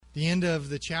the end of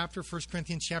the chapter, 1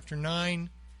 Corinthians chapter 9,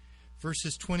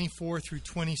 verses 24 through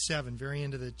 27, very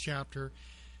end of the chapter.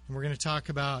 And we're going to talk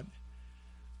about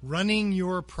running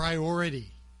your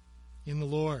priority in the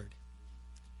Lord.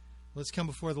 Let's come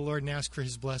before the Lord and ask for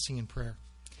His blessing in prayer.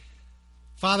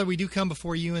 Father, we do come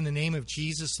before You in the name of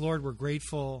Jesus. Lord, we're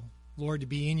grateful, Lord, to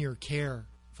be in Your care.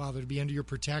 Father, to be under Your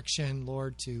protection,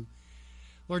 Lord,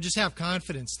 Lord, just have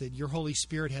confidence that Your Holy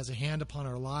Spirit has a hand upon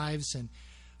our lives, and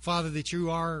Father, that You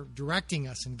are directing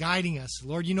us and guiding us.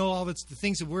 Lord, You know all the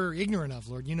things that we're ignorant of,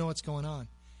 Lord. You know what's going on.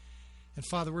 And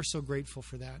Father, we're so grateful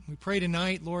for that. We pray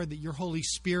tonight, Lord, that Your Holy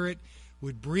Spirit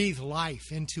would breathe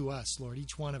life into us, Lord,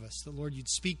 each one of us. That, Lord, You'd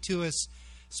speak to us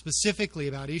specifically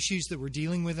about issues that we're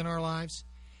dealing with in our lives.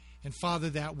 And Father,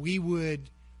 that we would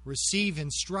receive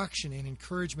instruction and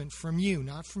encouragement from You,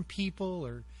 not from people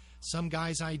or some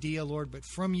guy's idea, Lord, but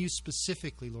from You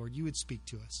specifically, Lord. You would speak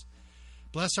to us.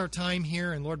 Bless our time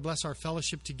here, and Lord, bless our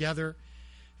fellowship together.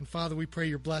 And Father, we pray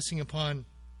Your blessing upon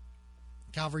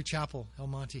Calvary Chapel, El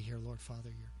Monte here, Lord, Father,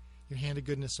 your hand of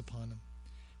goodness upon them.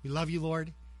 We love You,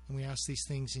 Lord, and we ask these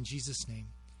things in Jesus' name.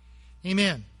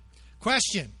 Amen.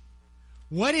 Question: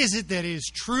 what is it that is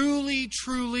truly,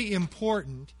 truly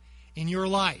important in your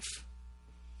life?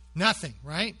 Nothing,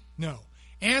 right? No.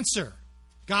 Answer: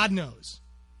 God knows.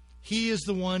 He is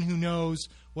the one who knows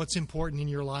what's important in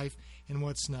your life and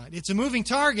what's not. It's a moving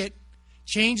target,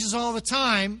 changes all the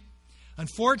time.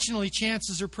 Unfortunately,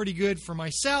 chances are pretty good for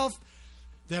myself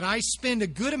that I spend a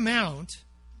good amount,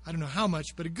 I don't know how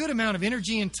much, but a good amount of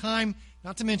energy and time,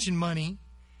 not to mention money,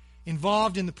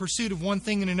 involved in the pursuit of one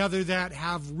thing and another that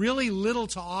have really little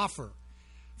to offer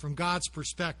from God's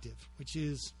perspective, which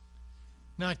is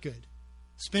not good.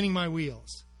 Spinning my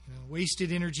wheels,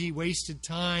 wasted energy, wasted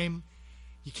time.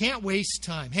 You can't waste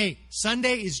time. Hey,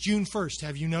 Sunday is June 1st.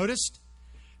 Have you noticed?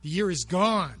 The year is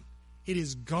gone. It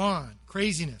is gone.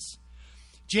 Craziness.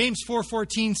 James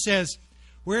 4:14 says,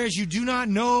 "Whereas you do not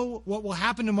know what will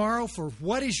happen tomorrow, for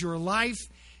what is your life?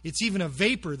 It's even a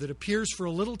vapor that appears for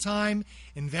a little time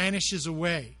and vanishes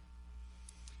away."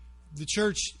 The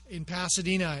church in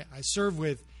Pasadena I serve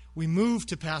with, we moved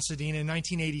to Pasadena in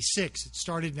 1986. It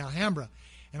started in Alhambra,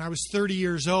 and I was 30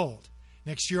 years old.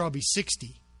 Next year I'll be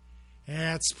 60.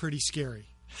 That's pretty scary.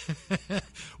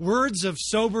 Words of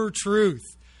sober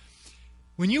truth.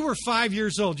 When you were 5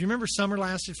 years old, do you remember summer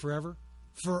lasted forever?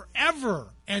 Forever.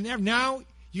 And now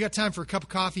you got time for a cup of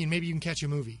coffee and maybe you can catch a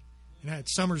movie. And that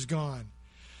summer's gone.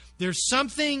 There's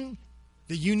something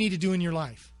that you need to do in your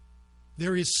life.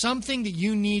 There is something that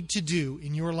you need to do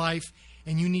in your life,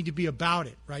 and you need to be about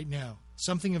it right now.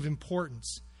 Something of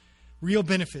importance. Real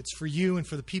benefits for you and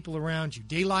for the people around you.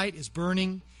 Daylight is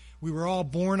burning. We were all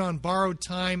born on borrowed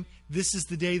time. This is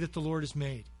the day that the Lord has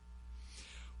made.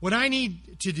 What I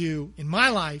need to do in my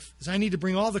life is I need to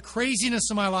bring all the craziness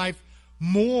of my life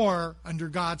more under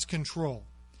God's control.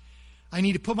 I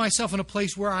need to put myself in a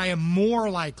place where I am more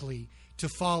likely to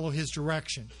follow His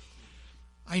direction.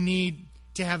 I need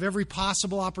to have every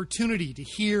possible opportunity to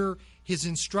hear His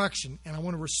instruction, and I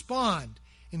want to respond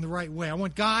in the right way. I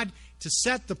want God to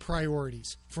set the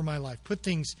priorities for my life, put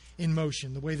things in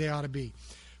motion the way they ought to be.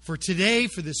 For today,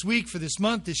 for this week, for this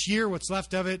month, this year, what's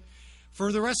left of it,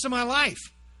 for the rest of my life,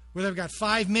 whether I've got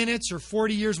 5 minutes or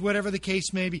 40 years, whatever the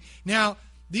case may be. Now,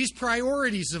 these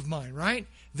priorities of mine, right?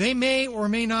 They may or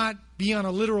may not be on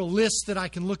a literal list that I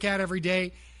can look at every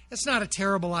day. It's not a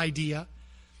terrible idea.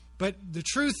 But the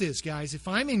truth is, guys, if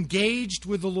I'm engaged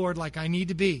with the Lord like I need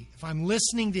to be, if I'm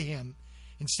listening to Him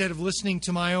instead of listening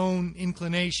to my own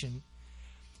inclination,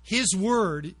 His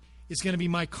Word is going to be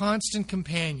my constant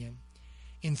companion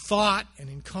in thought and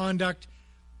in conduct.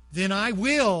 Then I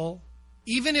will,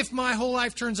 even if my whole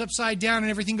life turns upside down and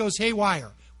everything goes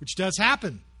haywire, which does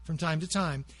happen from time to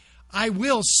time, I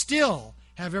will still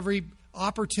have every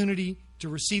opportunity to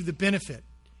receive the benefit,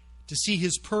 to see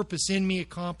His purpose in me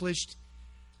accomplished,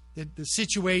 the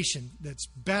situation that's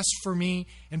best for me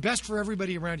and best for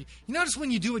everybody around you. You notice when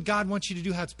you do what God wants you to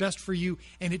do, how it's best for you,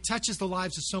 and it touches the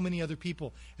lives of so many other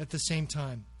people at the same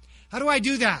time. How do I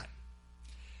do that?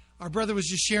 Our brother was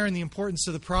just sharing the importance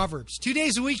of the Proverbs. 2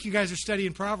 days a week you guys are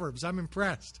studying Proverbs. I'm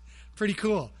impressed. Pretty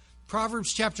cool.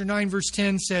 Proverbs chapter 9 verse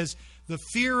 10 says, "The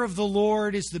fear of the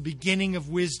Lord is the beginning of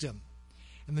wisdom,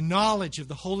 and the knowledge of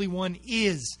the Holy One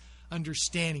is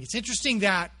understanding." It's interesting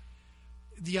that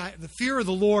the fear of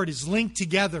the Lord is linked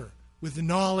together with the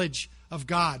knowledge of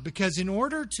God, because in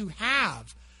order to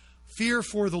have fear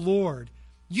for the Lord,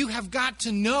 you have got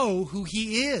to know who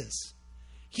He is.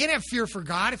 You can't have fear for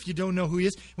God if you don't know who He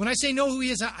is. When I say know who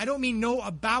He is, I don't mean know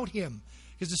about Him,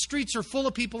 because the streets are full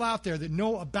of people out there that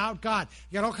know about God.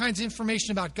 You got all kinds of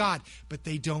information about God, but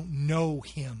they don't know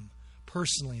Him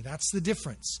personally. That's the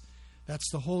difference. That's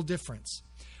the whole difference.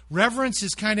 Reverence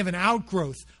is kind of an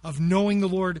outgrowth of knowing the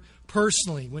Lord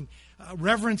personally. When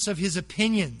reverence of His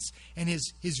opinions and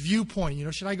His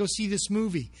viewpoint. Should I go see this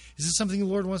movie? Is this something the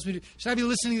Lord wants me to do? Should I be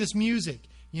listening to this music?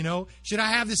 Should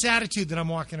I have this attitude that I'm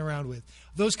walking around with?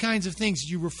 Those kinds of things.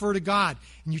 You refer to God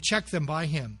and you check them by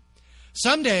Him.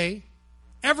 Someday,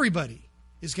 everybody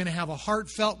is going to have a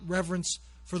heartfelt reverence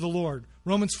for the Lord.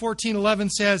 Romans 14:11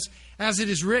 says, "As it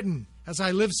is written, as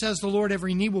I live, says the Lord,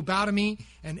 every knee will bow to me,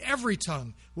 and every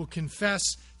tongue will confess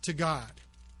to God."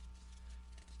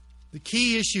 The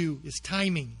key issue is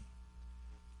timing.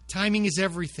 Timing is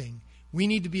everything. We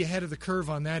need to be ahead of the curve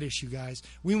on that issue, guys.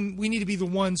 We need to be the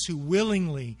ones who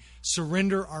willingly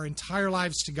surrender our entire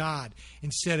lives to God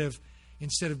instead of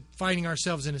finding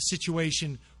ourselves in a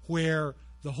situation where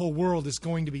the whole world is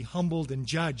going to be humbled and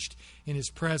judged in His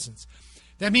presence.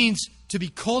 That means to be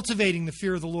cultivating the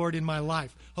fear of the Lord in my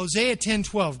life. Hosea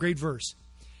 10:12, great verse.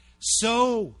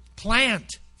 "Sow,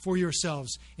 plant for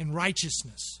yourselves in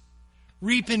righteousness.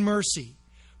 Reap in mercy.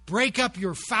 Break up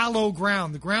your fallow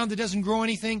ground." The ground that doesn't grow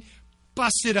anything,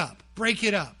 bust it up. Break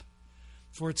it up.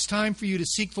 For it's time for you to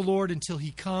seek the Lord until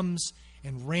He comes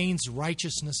and rains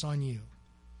righteousness on you.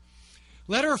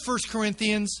 Letter of 1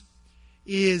 Corinthians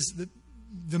is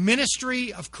the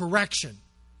ministry of correction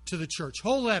to the church.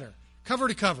 Whole letter, cover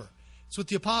to cover. It's with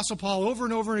the Apostle Paul over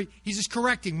and over. He's just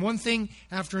correcting one thing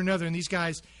after another. And these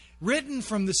guys, written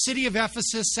from the city of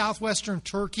Ephesus, southwestern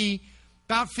Turkey,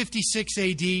 about 56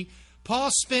 AD. Paul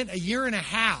spent a year and a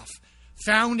half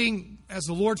founding, as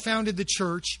the Lord founded the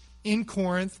church in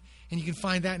Corinth. And you can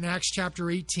find that in Acts chapter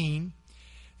 18.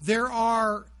 There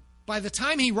are, by the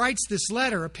time he writes this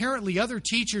letter, apparently other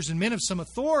teachers and men of some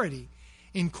authority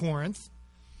in Corinth.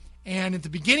 And at the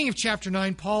beginning of chapter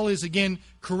 9, Paul is again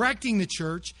correcting the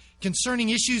church concerning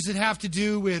issues that have to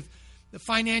do with the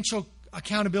financial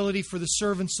accountability for the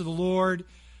servants of the Lord.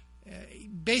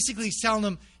 Basically he's telling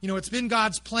them, it's been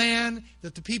God's plan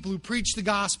that the people who preach the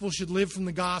gospel should live from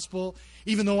the gospel,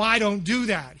 even though I don't do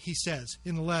that, he says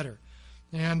in the letter.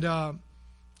 And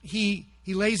he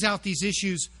lays out these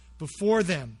issues before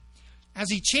them. As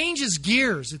he changes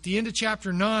gears at the end of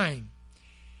chapter 9,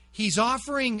 he's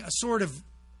offering a sort of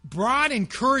broad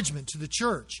encouragement to the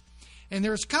church. And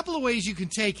there's a couple of ways you can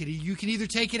take it. You can either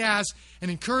take it as an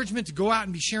encouragement to go out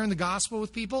and be sharing the gospel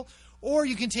with people, or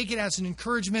you can take it as an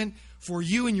encouragement for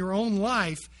you in your own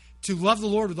life to love the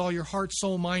Lord with all your heart,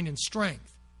 soul, mind, and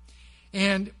strength.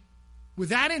 And with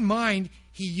that in mind,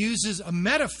 he uses a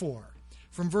metaphor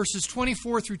from verses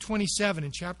 24 through 27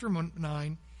 in chapter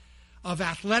 9 of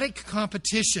athletic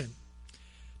competition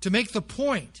to make the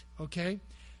point, okay?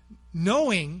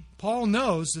 Paul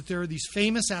knows that there are these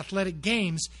famous athletic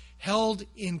games held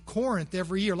in Corinth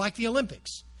every year, like the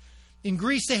Olympics. In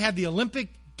Greece, they had the Olympic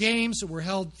Games that were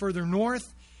held further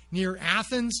north, near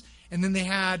Athens, and then they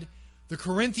had the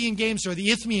Corinthian Games, or the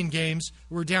Isthmian Games,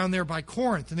 were down there by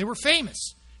Corinth, and they were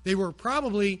famous. They were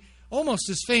probably almost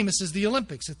as famous as the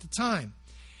Olympics at the time.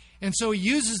 And so he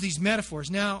uses these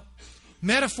metaphors. Now,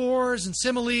 metaphors and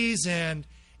similes and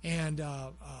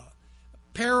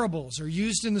parables are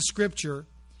used in the Scripture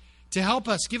to help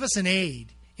us, give us an aid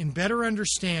in better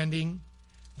understanding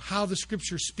how the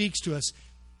Scripture speaks to us.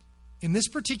 In this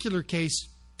particular case,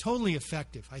 totally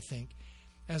effective, I think,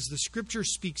 as the Scripture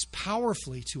speaks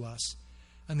powerfully to us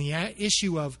on the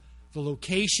issue of the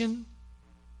location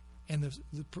and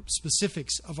the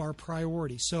specifics of our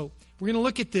priorities. So we're going to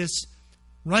look at this,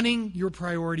 running your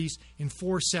priorities, in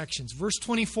 4 sections. Verse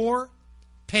 24,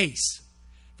 pace.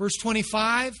 Verse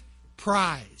 25,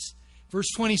 prize. Verse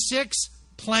 26,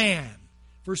 plan.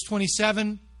 Verse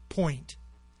 27, point.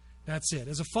 That's it.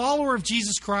 As a follower of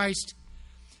Jesus Christ,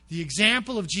 the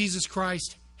example of Jesus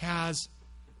Christ has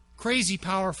crazy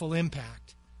powerful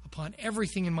impact upon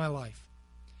everything in my life.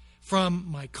 From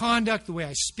my conduct, the way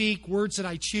I speak, words that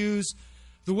I choose,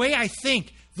 the way I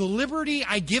think, the liberty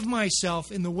I give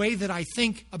myself in the way that I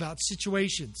think about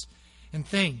situations and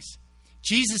things.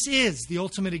 Jesus is the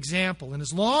ultimate example. And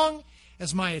as long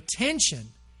as my attention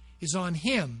is on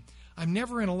Him, I'm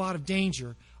never in a lot of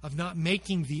danger of not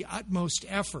making the utmost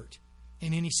effort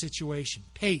in any situation.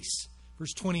 Pace.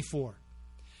 Verse 24.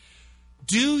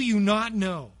 Do you not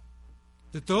know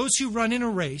that those who run in a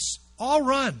race all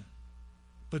run,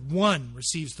 but one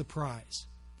receives the prize?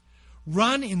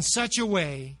 Run in such a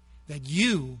way that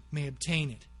you may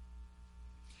obtain it.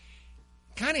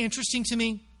 Kind of interesting to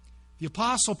me, the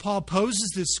Apostle Paul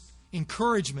poses this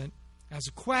encouragement as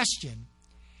a question,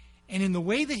 and in the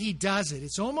way that he does it,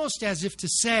 it's almost as if to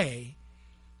say,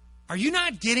 are you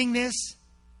not getting this?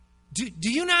 Do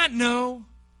you not know?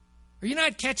 Are you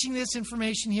not catching this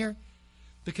information here?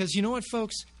 Because you know what,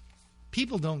 folks?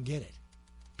 People don't get it.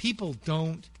 People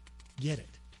don't get it.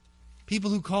 People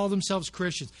who call themselves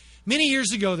Christians. Many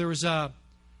years ago, there was a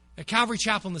Calvary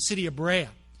chapel in the city of Brea.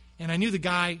 And I knew the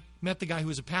guy, met the guy who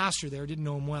was a pastor there, didn't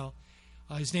know him well.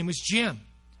 His name was Jim.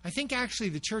 I think actually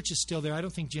the church is still there. I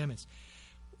don't think Jim is.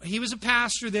 He was a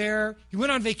pastor there. He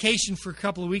went on vacation for a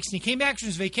couple of weeks, and he came back from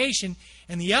his vacation,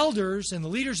 and the elders and the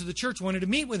leaders of the church wanted to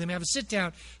meet with him, have a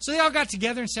sit-down. So they all got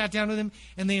together and sat down with him,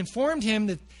 and they informed him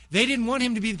that they didn't want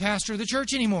him to be the pastor of the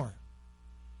church anymore.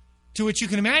 To which you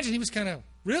can imagine he was kind of,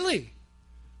 really?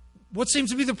 What seems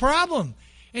to be the problem?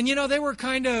 And, they were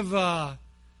kind of,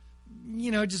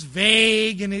 just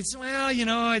vague, and it's, I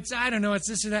don't know, it's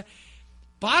this or that.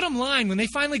 Bottom line, when they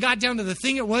finally got down to the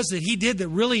thing it was that he did that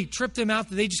really tripped them out,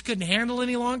 that they just couldn't handle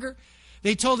any longer,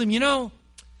 they told him,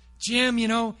 Jim,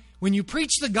 when you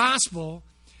preach the gospel,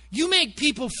 you make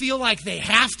people feel like they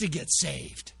have to get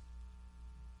saved.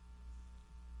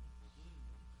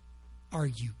 Are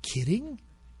you kidding?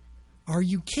 Are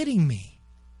you kidding me?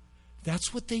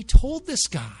 That's what they told this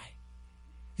guy.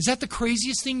 Is that the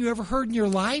craziest thing you ever heard in your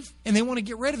life? And they want to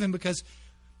get rid of him because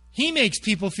he makes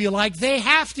people feel like they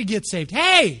have to get saved.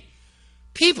 Hey,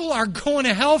 people are going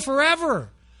to hell forever.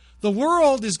 The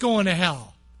world is going to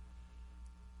hell.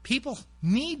 People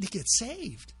need to get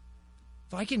saved.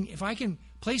 If I can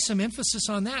place some emphasis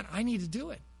on that, I need to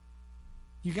do it.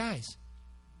 You guys,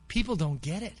 people don't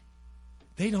get it.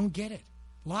 They don't get it.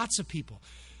 Lots of people.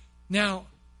 Now,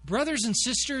 brothers and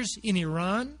sisters in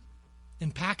Iran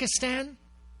and Pakistan,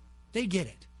 they get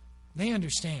it. They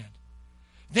understand.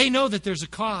 They know that there's a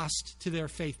cost to their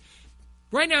faith.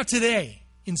 Right now, today,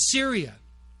 in Syria,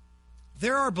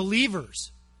 there are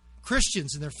believers,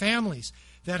 Christians and their families,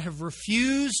 that have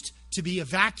refused to be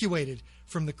evacuated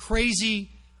from the crazy,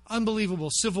 unbelievable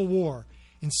civil war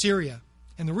in Syria.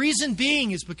 And the reason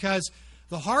being is because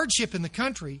the hardship in the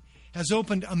country has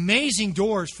opened amazing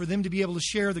doors for them to be able to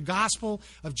share the gospel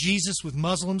of Jesus with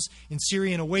Muslims in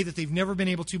Syria in a way that they've never been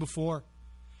able to before.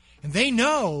 And they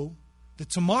know that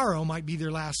tomorrow might be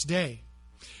their last day.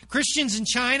 Christians in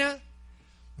China,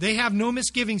 they have no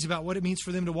misgivings about what it means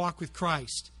for them to walk with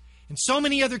Christ. In so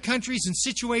many other countries and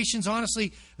situations,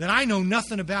 honestly, that I know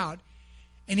nothing about.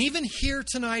 And even here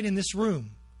tonight in this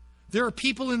room, there are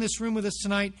people in this room with us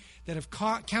tonight that have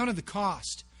counted the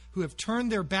cost, who have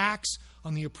turned their backs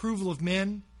on the approval of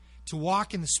men to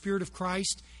walk in the Spirit of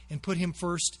Christ and put Him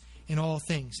first in all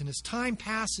things. And as time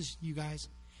passes, you guys,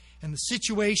 and the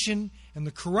situation and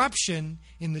the corruption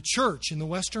in the church in the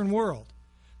Western world,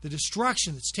 the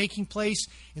destruction that's taking place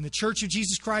in the Church of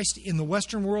Jesus Christ in the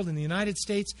Western world, in the United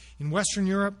States, in Western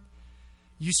Europe,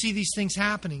 you see these things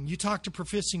happening. You talk to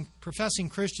professing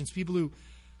Christians, people who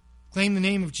claim the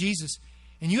name of Jesus,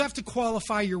 and you have to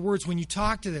qualify your words when you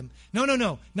talk to them.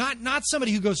 No. Not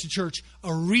somebody who goes to church,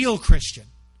 a real Christian.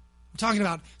 I'm talking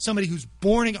about somebody who's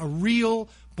a real,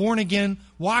 born again,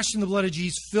 washed in the blood of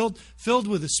Jesus, filled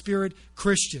with the Spirit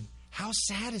Christian. How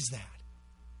sad is that?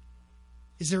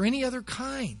 Is there any other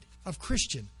kind of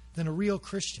Christian than a real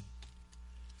Christian?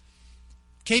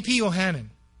 K.P.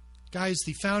 Yohanan, guy is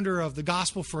the founder of the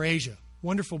Gospel for Asia.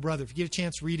 Wonderful brother. If you get a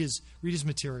chance, read his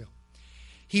material.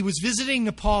 He was visiting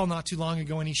Nepal not too long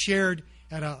ago, and he shared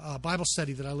at a Bible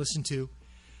study that I listened to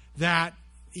that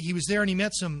he was there and he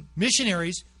met some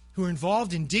missionaries who were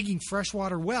involved in digging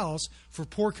freshwater wells for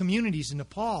poor communities in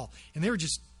Nepal. And they were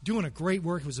just doing a great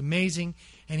work. It was amazing.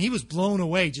 And he was blown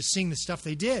away just seeing the stuff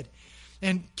they did.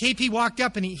 And KP walked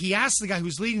up and he asked the guy who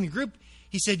was leading the group,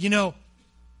 he said, you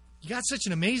got such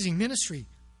an amazing ministry.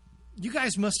 You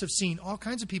guys must have seen all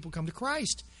kinds of people come to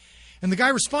Christ. And the guy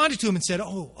responded to him and said,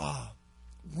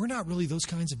 we're not really those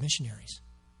kinds of missionaries.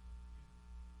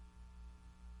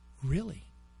 Really?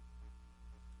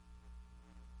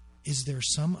 Is there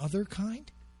some other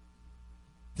kind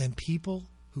than people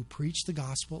who preach the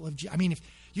gospel of Jesus? I mean, if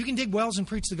you can dig wells and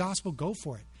preach the gospel, go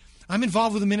for it. I'm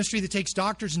involved with a ministry that takes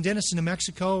doctors and dentists into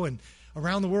Mexico and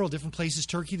around the world, different places,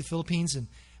 Turkey, the Philippines, and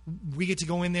we get to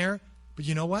go in there. But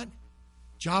you know what?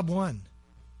 Job one,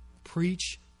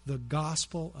 preach the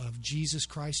gospel of Jesus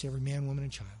Christ to every man, woman,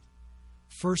 and child.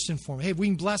 First and foremost. Hey, if we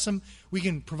can bless them, we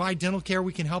can provide dental care,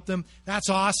 we can help them, that's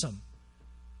awesome.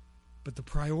 But the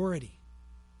priority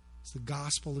is the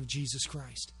gospel of Jesus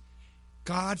Christ.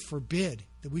 God forbid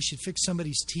that we should fix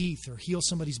somebody's teeth or heal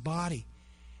somebody's body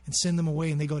and send them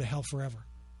away and they go to hell forever,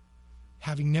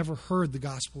 having never heard the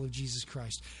gospel of Jesus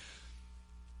Christ.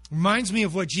 Reminds me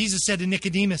of what Jesus said to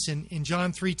Nicodemus in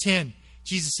John 3:10.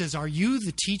 Jesus says, are you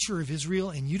the teacher of Israel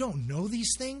and you don't know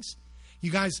these things? You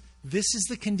guys, this is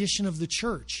the condition of the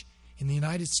church in the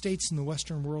United States and the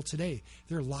Western world today.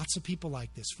 There are lots of people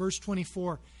like this. Verse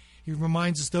 24, He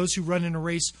reminds us those who run in a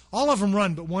race, all of them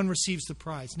run, but one receives the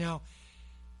prize. Now,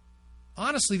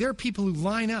 honestly, there are people who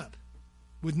line up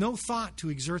with no thought to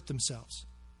exert themselves.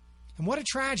 And what a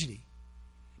tragedy.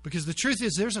 Because the truth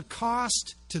is, there's a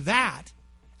cost to that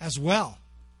as well.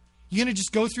 You're going to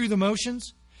just go through the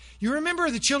motions? You remember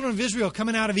the children of Israel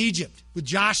coming out of Egypt with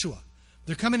Joshua.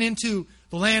 They're coming into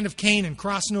the land of Canaan,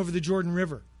 crossing over the Jordan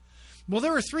River. Well,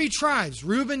 there were 3 tribes,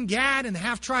 Reuben, Gad, and the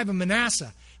half-tribe of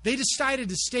Manasseh. They decided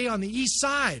to stay on the east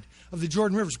side of the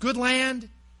Jordan River. It's good land.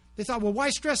 They thought, well, why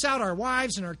stress out our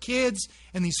wives and our kids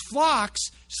and these flocks?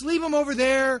 Just leave them over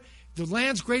there. The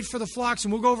land's great for the flocks,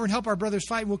 and we'll go over and help our brothers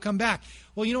fight, and we'll come back.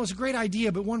 Well, it's a great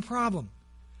idea, but one problem.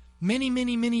 Many,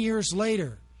 many, many years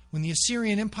later, when the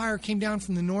Assyrian Empire came down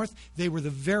from the north, they were the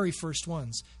very first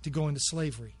ones to go into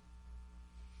slavery.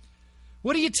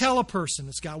 What do you tell a person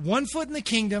that's got one foot in the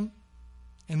kingdom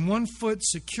and one foot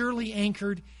securely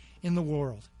anchored in the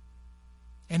world?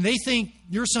 And they think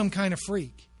you're some kind of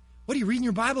freak. What, are you reading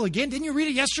your Bible again? Didn't you read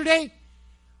it yesterday?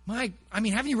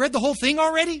 Haven't you read the whole thing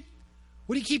already?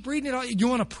 What do you keep reading it? You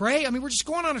want to pray? We're just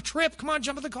going on a trip. Come on,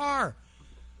 jump in the car.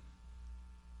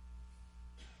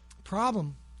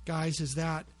 Problem, guys, is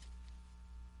that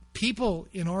people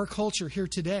in our culture here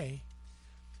today,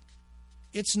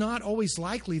 it's not always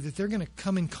likely that they're going to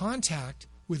come in contact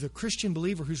with a Christian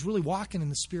believer who's really walking in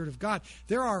the Spirit of God.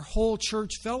 There are whole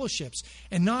church fellowships,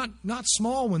 and not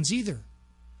small ones either,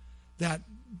 that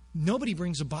nobody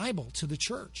brings a Bible to the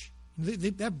church.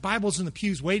 That Bible's in the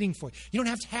pews waiting for you. You don't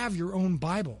have to have your own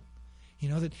Bible.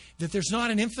 That there's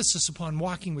not an emphasis upon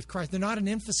walking with Christ. There's not an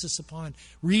emphasis upon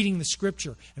reading the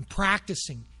Scripture and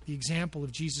practicing the example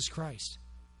of Jesus Christ.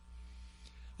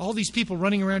 All these people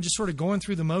running around just sort of going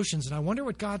through the motions, and I wonder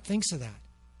what God thinks of that.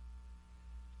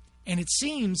 And it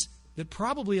seems that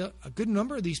probably a good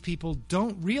number of these people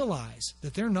don't realize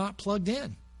that they're not plugged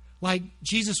in. Like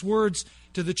Jesus' words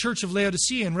to the church of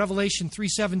Laodicea in Revelation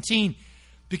 3:17,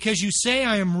 because you say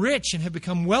I am rich and have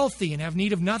become wealthy and have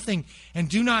need of nothing, and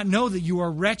do not know that you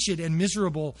are wretched and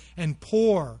miserable and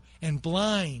poor and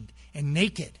blind and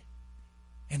naked.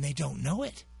 And they don't know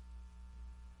it.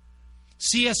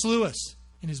 C.S. Lewis,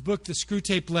 in his book, The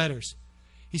Screwtape Letters,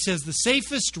 he says, the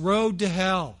safest road to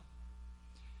hell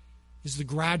is the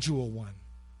gradual one.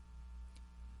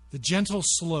 The gentle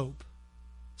slope,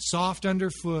 soft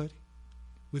underfoot,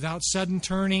 without sudden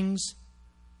turnings,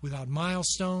 without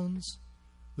milestones,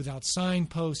 without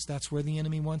signposts. That's where the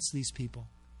enemy wants these people.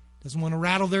 Doesn't want to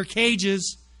rattle their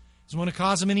cages. Doesn't want to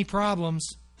cause them any problems.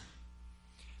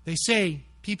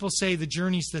 People say the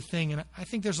journey's the thing, and I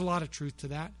think there's a lot of truth to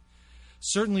that.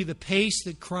 Certainly the pace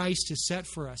that Christ has set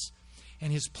for us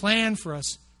and His plan for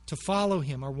us to follow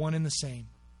Him are one and the same.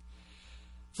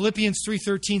 Philippians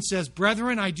 3:13 says,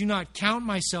 brethren, I do not count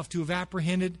myself to have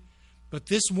apprehended, but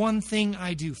this one thing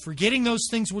I do, forgetting those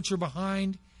things which are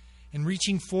behind and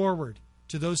reaching forward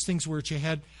to those things which are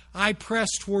ahead, I press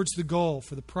towards the goal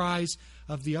for the prize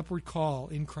of the upward call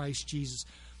in Christ Jesus.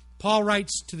 Paul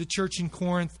writes to the church in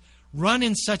Corinth, run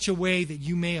in such a way that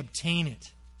you may obtain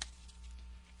it.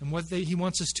 And what he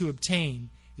wants us to obtain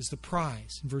is the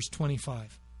prize in verse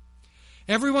 25.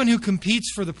 Everyone who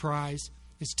competes for the prize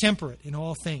is temperate in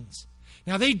all things.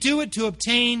 Now they do it to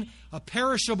obtain a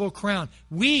perishable crown.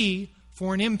 We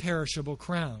for an imperishable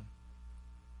crown.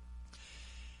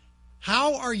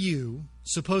 How are you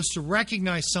supposed to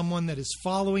recognize someone that is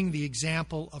following the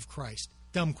example of Christ?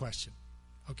 Dumb question.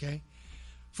 Okay?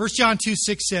 1 John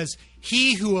 2:6 says,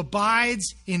 he who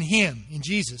abides in Him, in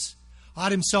Jesus,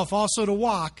 ought himself also to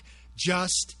walk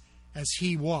just as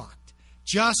He walked.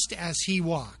 Just as He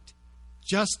walked.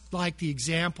 Just like the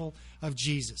example of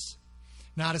Jesus.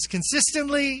 Not as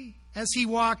consistently as He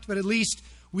walked, but at least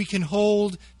we can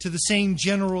hold to the same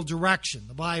general direction,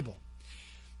 the Bible.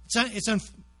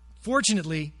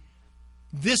 Unfortunately,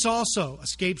 this also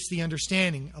escapes the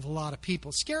understanding of a lot of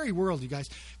people. Scary world, you guys.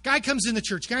 Guy comes in the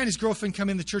church. Guy and his girlfriend come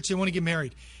in the church. They want to get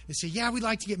married. They say, yeah, we'd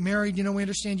like to get married. We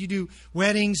understand you do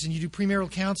weddings and you do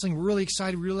premarital counseling. We're really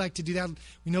excited. We really like to do that.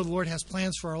 We know the Lord has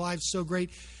plans for our lives. So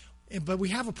great. But we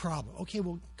have a problem. Okay,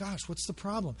 well, gosh, what's the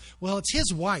problem? Well, it's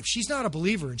his wife. She's not a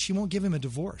believer, and she won't give him a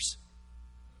divorce.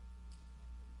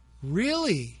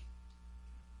 Really?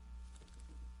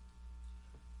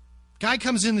 Guy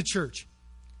comes in the church,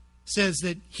 says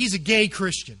that he's a gay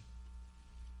Christian.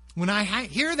 When I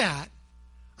hear that,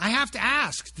 I have to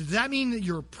ask, does that mean that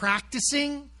you're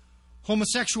practicing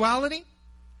homosexuality?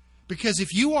 Because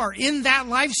if you are in that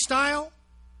lifestyle,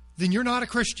 then you're not a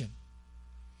Christian.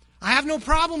 I have no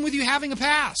problem with you having a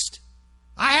past.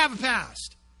 I have a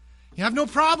past. You have no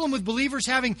problem with believers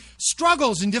having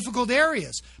struggles in difficult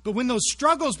areas. But when those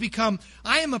struggles become,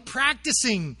 I am a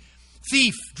practicing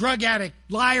thief, drug addict,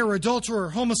 liar, adulterer,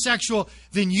 homosexual,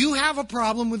 then you have a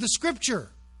problem with the Scripture.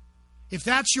 If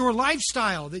that's your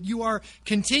lifestyle that you are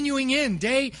continuing in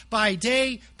day by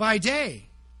day by day.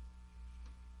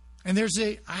 And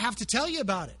I have to tell you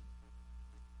about it.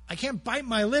 I can't bite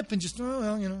my lip and just,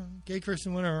 gay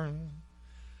Christian, whatever.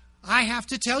 I have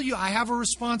to tell you, I have a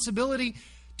responsibility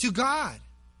to God.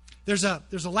 There's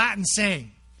a Latin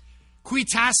saying, qui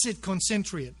tacit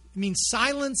consentriat. It means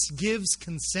silence gives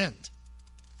consent.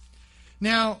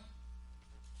 Now,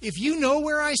 if you know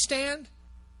where I stand,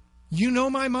 you know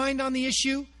my mind on the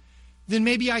issue, then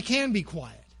maybe I can be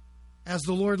quiet as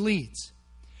the Lord leads.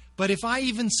 But if I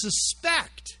even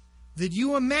suspect that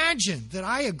you imagine that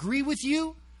I agree with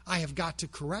you, I have got to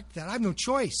correct that. I have no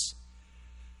choice.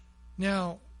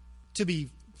 Now, to be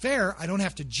fair, I don't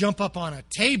have to jump up on a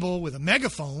table with a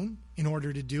megaphone in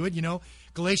order to do it.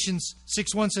 Galatians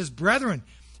 6:1 says, "Brethren,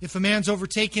 if a man's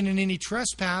overtaken in any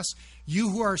trespass, you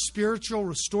who are spiritual,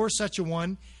 restore such a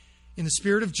one in the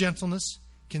spirit of gentleness,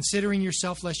 considering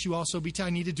yourself, lest you also be I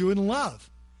need to do it in love,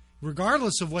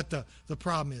 regardless of what the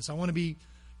problem is. I want to be,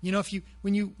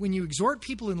 when you exhort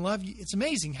people in love, it's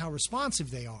amazing how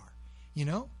responsive they are,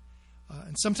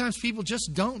 and sometimes people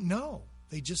just don't know.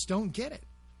 They just don't get it.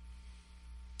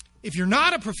 If you're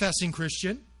not a professing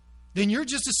Christian, then you're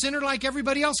just a sinner like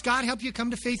everybody else. God help you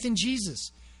come to faith in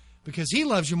Jesus because He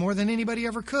loves you more than anybody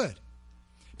ever could.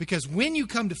 Because when you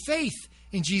come to faith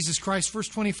in Jesus Christ, verse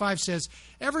 25 says,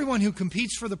 everyone who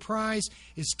competes for the prize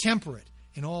is temperate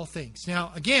in all things.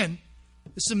 Now, again,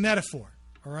 this is a metaphor,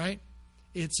 all right?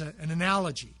 It's an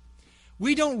analogy.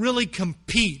 We don't really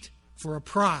compete for a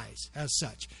prize as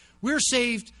such. We're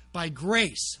saved by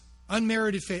grace,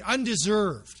 unmerited favor,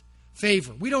 undeserved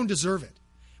favor. We don't deserve it.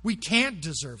 We can't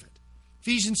deserve it.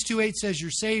 Ephesians 2:8 says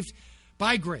you're saved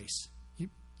by grace.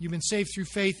 You've been saved through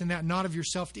faith, and that not of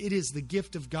yourself. It is the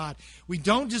gift of God. We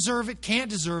don't deserve it, can't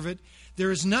deserve it.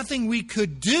 There is nothing we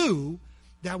could do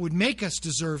that would make us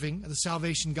deserving of the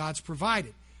salvation God's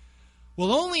provided.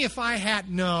 Well, only if I had,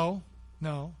 no.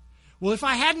 Well, if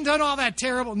I hadn't done all that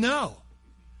terrible, no.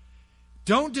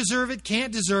 Don't deserve it,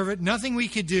 can't deserve it, nothing we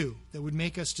could do that would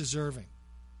make us deserving.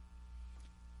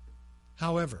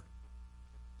 However,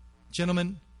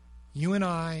 gentlemen, you and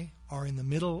I are in the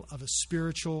middle of a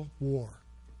spiritual war.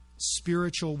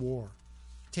 Spiritual war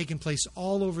taking place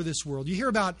all over this world. You hear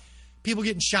about people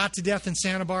getting shot to death in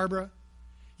Santa Barbara.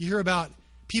 You hear about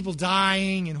people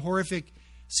dying in horrific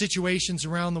situations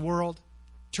around the world.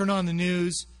 Turn on the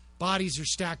news, bodies are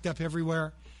stacked up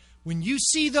everywhere. When you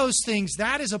see those things,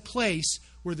 that is a place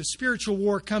where the spiritual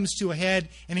war comes to a head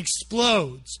and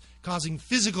explodes, causing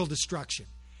physical destruction.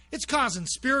 It's causing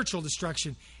spiritual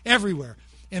destruction everywhere.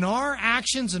 And our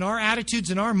actions and our attitudes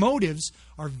and our motives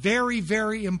are very,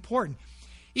 very important.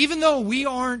 Even though we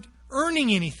aren't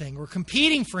earning anything or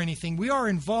competing for anything, we are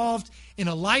involved in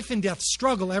a life and death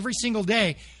struggle every single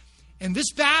day. And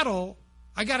this battle,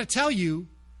 I got to tell you,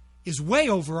 is way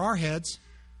over our heads.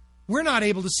 We're not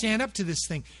able to stand up to this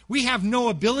thing. We have no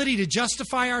ability to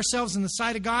justify ourselves in the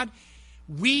sight of God.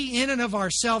 We, in and of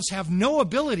ourselves, have no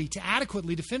ability to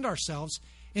adequately defend ourselves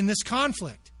in this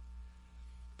conflict.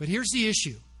 But here's the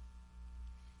issue.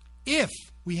 If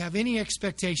we have any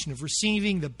expectation of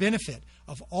receiving the benefit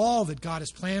of all that God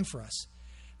has planned for us,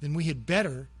 then we had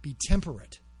better be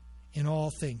temperate in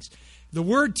all things. The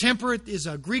word temperate is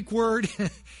a Greek word.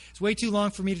 It's way too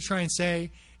long for me to try and say.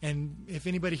 And if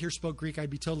anybody here spoke Greek, I'd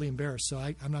be totally embarrassed. So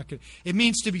I'm not going to. It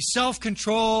means to be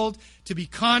self-controlled, to be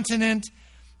continent,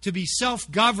 to be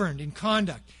self-governed in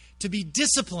conduct, to be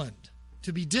disciplined.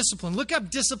 To be disciplined. Look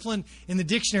up discipline in the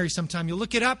dictionary sometime. You'll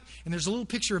look it up, and there's a little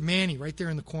picture of Manny right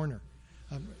there in the corner.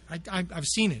 I've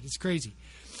seen it. It's crazy.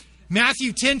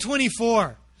 Matthew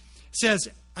 10:24 says,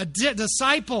 a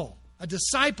disciple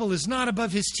is not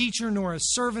above his teacher, nor a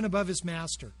servant above his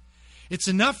master. It's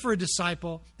enough for a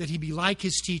disciple that he be like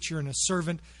his teacher and a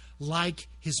servant like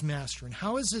his master. And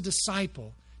how is a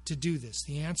disciple to do this?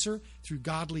 The answer, through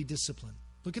godly discipline.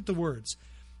 Look at the words.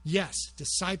 Yes,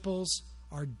 disciples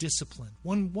are disciplined.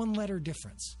 One letter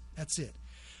difference. That's it.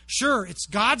 Sure, it's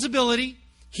God's ability.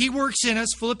 He works in us.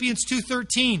 Philippians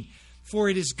 2:13. For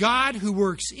it is God who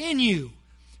works in you,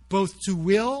 both to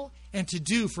will and to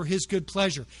do for His good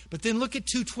pleasure. But then look at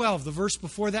 2:12, the verse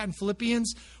before that in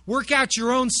Philippians. Work out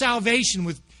your own salvation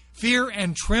with fear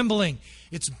and trembling.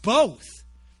 It's both.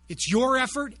 It's your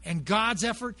effort and God's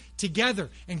effort together.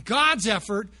 And God's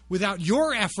effort without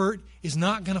your effort is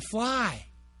not going to fly.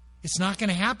 It's not going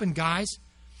to happen, guys.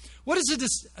 What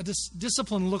does a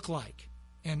discipline look like?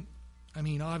 And,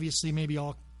 obviously, maybe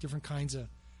all different kinds of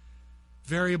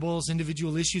variables,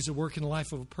 individual issues that work in the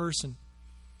life of a person.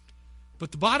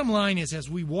 But the bottom line is, as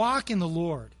we walk in the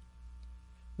Lord,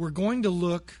 we're going to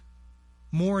look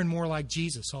more and more like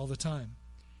Jesus all the time.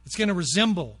 It's going to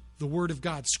resemble the Word of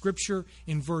God, Scripture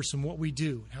in verse, and what we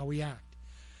do, and how we act.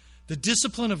 The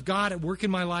discipline of God at work in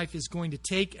my life is going to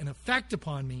take an effect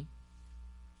upon me.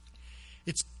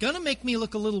 It's going to make me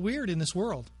look a little weird in this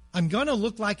world. I'm going to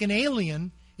look like an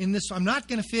alien in this. I'm not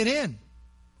going to fit in.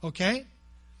 Okay?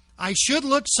 I should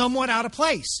look somewhat out of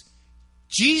place.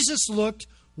 Jesus looked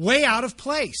way out of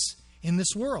place in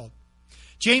this world.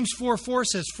 James 4:4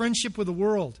 says, friendship with the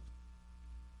world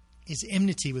is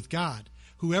enmity with God.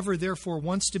 Whoever therefore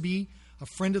wants to be a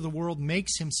friend of the world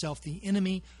makes himself the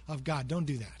enemy of God. Don't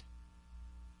do that.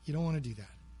 You don't want to do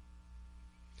that.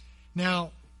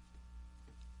 Now,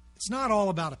 it's not all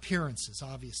about appearances,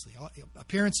 obviously.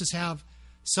 Appearances have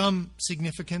some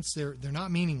significance. They're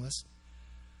not meaningless.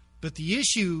 But the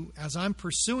issue, as I'm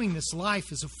pursuing this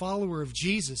life as a follower of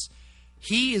Jesus,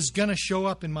 He is going to show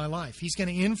up in my life. He's going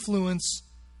to influence.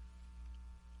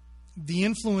 The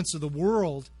influence of the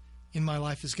world in my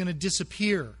life is going to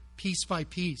disappear piece by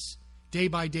piece, day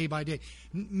by day by day.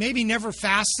 Maybe never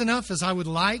fast enough as I would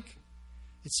like.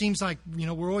 It seems like,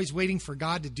 we're always waiting for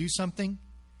God to do something.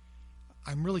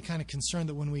 I'm really kind of concerned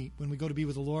that when we go to be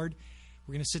with the Lord,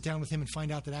 we're going to sit down with Him and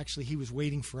find out that actually He was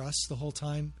waiting for us the whole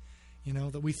time.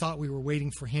 That we thought we were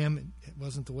waiting for Him. It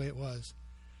wasn't the way it was.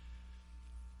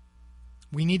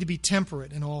 We need to be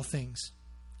temperate in all things.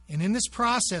 And in this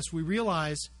process, we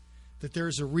realize that there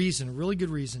is a reason, a really good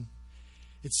reason.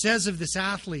 It says of this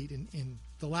athlete in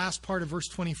the last part of verse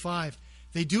 25,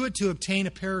 they do it to obtain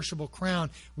a perishable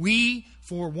crown. We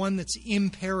for one that's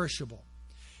imperishable.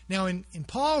 Now, in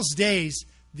Paul's days,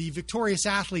 the victorious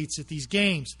athletes at these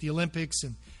games, the Olympics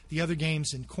and the other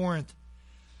games in Corinth,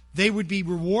 they would be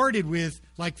rewarded with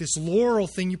like this laurel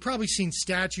thing. You've probably seen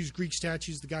statues, Greek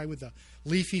statues, the guy with the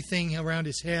leafy thing around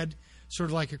his head, sort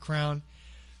of like a crown.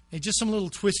 And just some little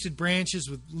twisted branches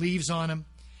with leaves on them.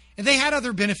 And they had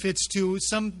other benefits too.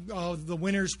 Some of the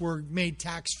winners were made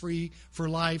tax-free for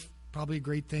life. Probably a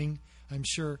great thing, I'm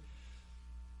sure.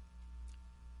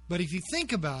 But if you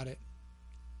think about it,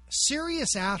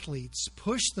 serious athletes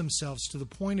push themselves to the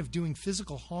point of doing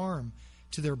physical harm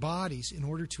to their bodies in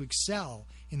order to excel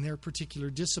in their particular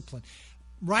discipline.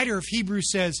 Writer of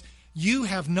Hebrews says, you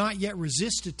have not yet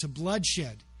resisted to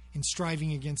bloodshed in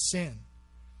striving against sin.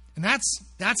 And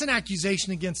that's an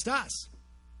accusation against us,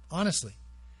 honestly.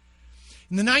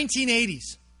 In the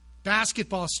 1980s,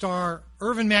 basketball star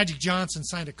Earvin Magic Johnson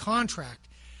signed a contract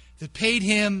that paid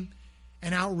him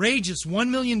an outrageous $1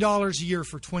 million a year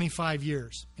for 25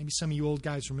 years. Maybe some of you old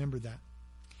guys remember that.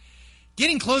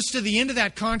 Getting close to the end of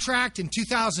that contract in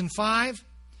 2005,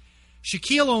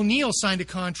 Shaquille O'Neal signed a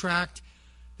contract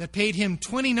that paid him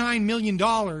 $29 million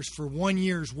for 1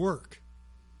 year's work.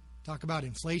 Talk about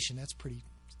inflation. That's pretty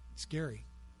scary.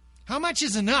 How much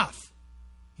is enough?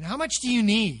 How much do you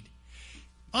need?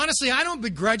 Honestly, I don't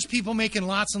begrudge people making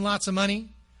lots and lots of money.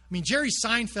 I mean, Jerry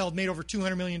Seinfeld made over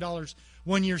 $200 million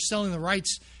 1 year selling the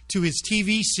rights to his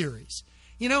TV series.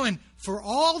 And for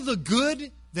all the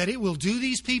good that it will do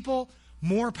these people,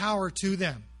 more power to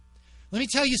them. Let me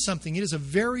tell you something. It is a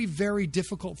very, very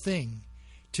difficult thing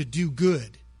to do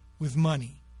good with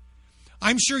money.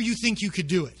 I'm sure you think you could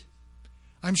do it.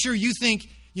 I'm sure you think,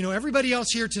 everybody else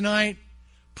here tonight,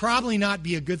 probably not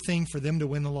be a good thing for them to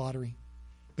win the lottery.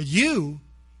 But you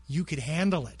could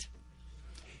handle it.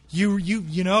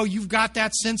 You've got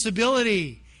that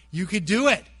sensibility. You could do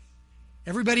it.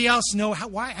 Everybody else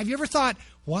why? Have you ever thought,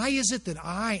 why is it that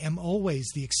I am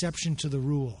always the exception to the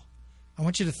rule? I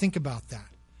want you to think about that.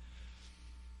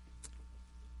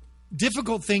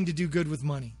 Difficult thing to do good with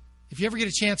money. If you ever get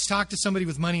a chance, talk to somebody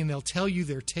with money and they'll tell you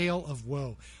their tale of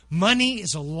woe. Money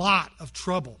is a lot of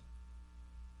trouble.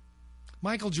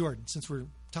 Michael Jordan, since we're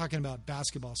talking about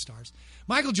basketball stars.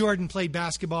 Michael Jordan played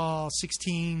basketball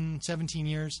 16, 17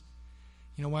 years.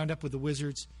 Wound up with the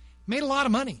Wizards. Made a lot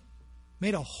of money.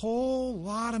 Made a whole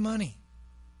lot of money.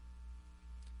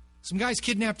 Some guys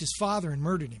kidnapped his father and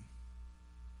murdered him.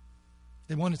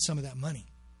 They wanted some of that money.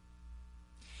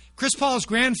 Chris Paul's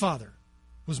grandfather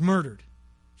was murdered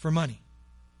for money.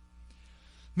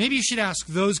 Maybe you should ask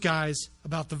those guys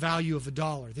about the value of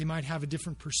 $1. They might have a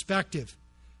different perspective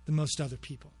than most other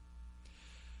people.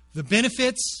 The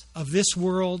benefits of this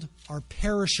world are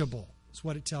perishable, is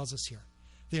what it tells us here.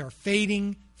 They are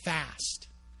fading fast.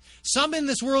 Some in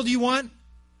this world you want.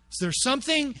 Is there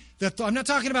something that, I'm not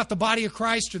talking about the body of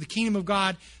Christ or the kingdom of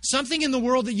God, something in the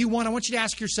world that you want? I want you to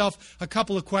ask yourself a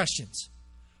couple of questions.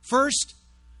 First,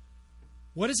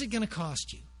 what is it going to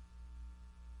cost you?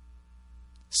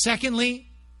 Secondly,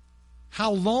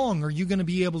 how long are you going to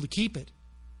be able to keep it?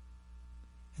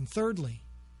 And thirdly,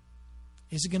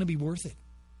 is it going to be worth it?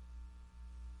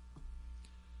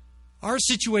 Our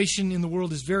situation in the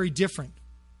world is very different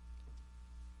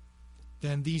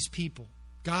than these people.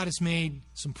 God has made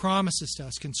some promises to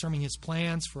us concerning His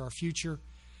plans for our future.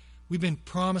 We've been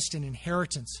promised an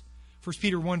inheritance. 1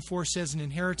 Peter 1:4 says, an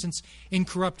inheritance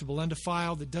incorruptible,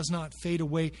 undefiled, that does not fade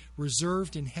away,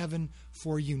 reserved in heaven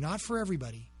for you. Not for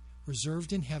everybody,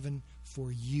 reserved in heaven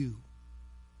for you.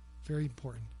 Very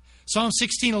important. Psalm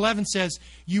 16:11 says,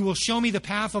 you will show me the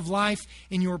path of life.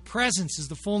 In your presence is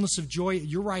the fullness of joy. At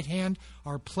your right hand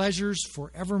are pleasures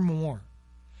forevermore.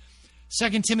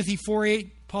 2 Timothy 4:8,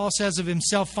 Paul says of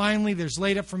himself, finally, there's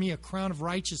laid up for me a crown of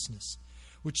righteousness,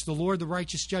 which the Lord, the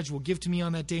righteous judge, will give to me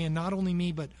on that day, and not only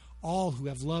me, but all who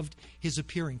have loved His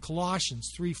appearing.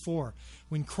 Colossians 3:4,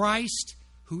 when Christ,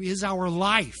 who is our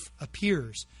life,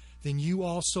 appears, then you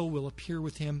also will appear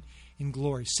with Him in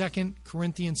glory. 2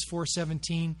 Corinthians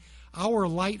 4:17, our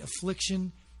light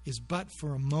affliction is but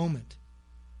for a moment,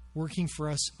 working for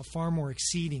us a far more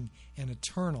exceeding and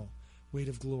eternal weight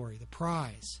of glory. The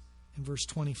prize in verse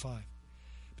 25.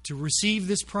 But to receive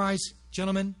this prize,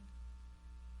 gentlemen,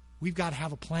 we've got to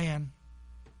have a plan.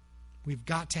 We've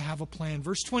got to have a plan.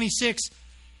 Verse 26,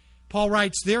 Paul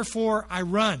writes, therefore I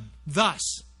run,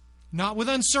 thus, not with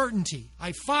uncertainty.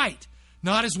 I fight,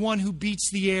 not as one who beats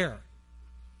the air.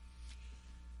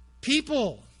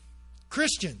 People,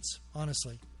 Christians,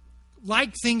 honestly,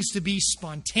 like things to be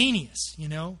spontaneous, you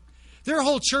know. There are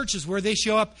whole churches where they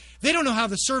show up, they don't know how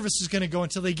the service is going to go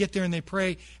until they get there and they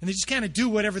pray, and they just kind of do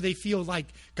whatever they feel like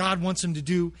God wants them to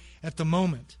do at the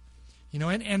moment. You know,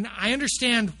 and I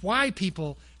understand why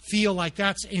people feel like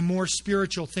that's a more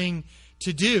spiritual thing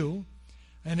to do.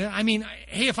 And I mean,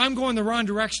 hey, if I'm going the wrong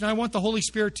direction, I want the Holy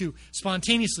Spirit to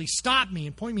spontaneously stop me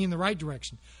and point me in the right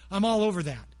direction. I'm all over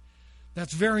that.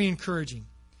 That's very encouraging.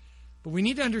 But we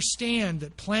need to understand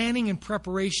that planning and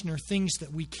preparation are things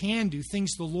that we can do,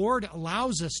 things the Lord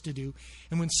allows us to do.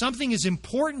 And when something is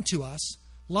important to us,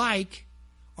 like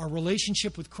our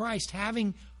relationship with Christ,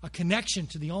 having a connection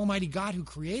to the Almighty God who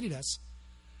created us,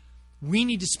 we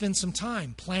need to spend some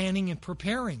time planning and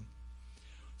preparing.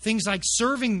 Things like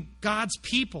serving God's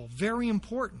people, very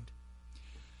important.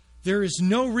 There is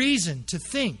no reason to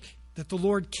think that the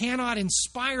Lord cannot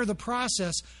inspire the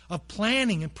process of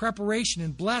planning and preparation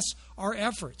and bless our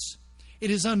efforts.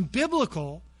 It is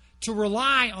unbiblical to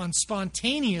rely on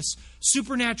spontaneous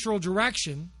supernatural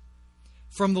direction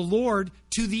from the Lord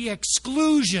to the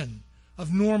exclusion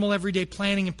of normal everyday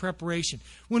planning and preparation.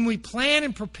 When we plan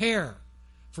and prepare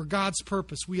for God's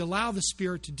purpose, we allow the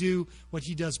Spirit to do what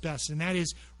He does best, and that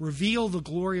is reveal the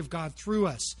glory of God through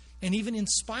us. And even in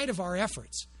spite of our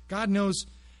efforts, God knows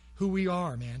who we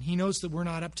are, man. He knows that we're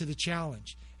not up to the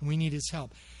challenge, and we need His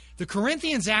help. The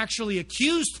Corinthians actually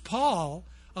accused Paul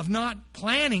of not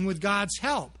planning with God's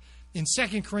help in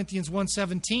 2 Corinthians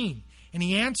 1:17. And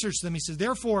he answers them. He says,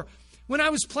 therefore, when I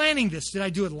was planning this, did I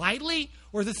do it lightly?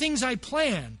 Or the things I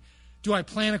plan, do I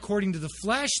plan according to the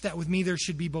flesh, that with me there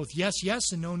should be both yes,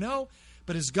 yes, and no, no?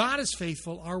 But as God is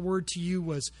faithful, our word to you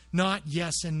was not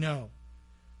yes and no.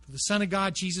 For the Son of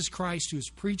God, Jesus Christ, who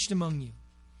is preached among you,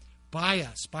 by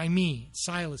us, by me,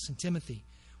 Silas and Timothy,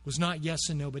 was not yes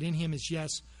and no, but in Him is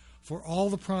yes. For all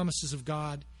the promises of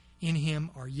God in Him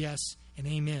are yes and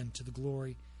amen to the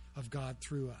glory of God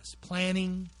through us.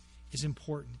 Planning is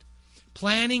important.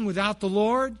 Planning without the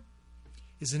Lord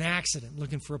is an accident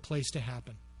looking for a place to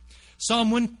happen.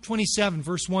 Psalm 127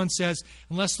 verse 1 says,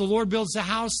 unless the Lord builds the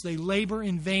house, they labor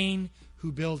in vain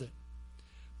who build it.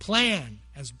 Plan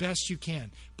as best you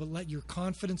can, but let your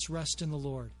confidence rest in the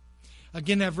Lord.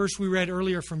 Again, that verse we read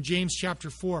earlier from James chapter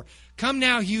 4. Come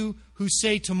now, you who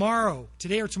say tomorrow,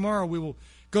 today or tomorrow, we will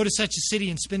go to such a city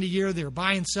and spend a year there,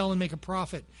 buy and sell and make a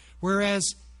profit.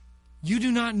 Whereas you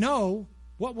do not know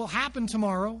what will happen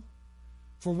tomorrow.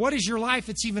 For what is your life?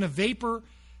 It's even a vapor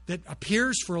that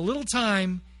appears for a little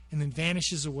time and then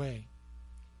vanishes away.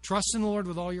 Trust in the Lord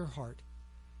with all your heart.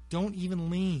 Don't even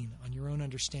lean on your own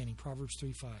understanding. Proverbs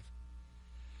 3:5.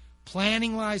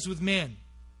 Planning lies with men.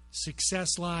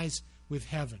 Success lies with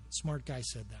heaven. Smart guy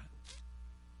said that.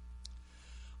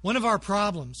 One of our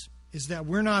problems is that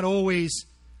we're not always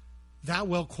that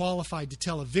well qualified to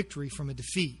tell a victory from a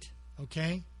defeat.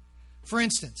 Okay? For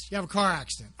instance, you have a car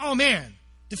accident. Oh man,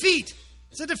 defeat.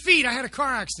 It's a defeat. I had a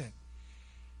car accident.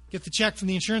 Get the check from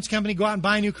the insurance company, go out and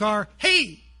buy a new car.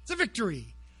 Hey, it's a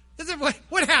victory.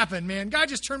 What happened, man? God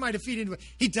just turned my defeat into it.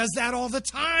 He does that all the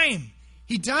time.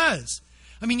 He does.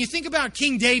 I mean, you think about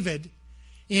King David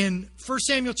in 1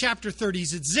 Samuel chapter 30.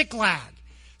 He's at Ziklag.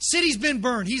 City's been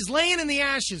burned. He's laying in the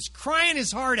ashes, crying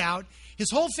his heart out. His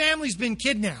whole family's been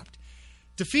kidnapped.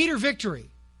 Defeat or victory?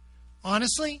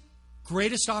 honestly,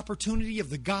 greatest opportunity of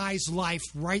the guy's life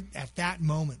right at that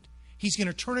moment. He's going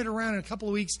to turn it around in a couple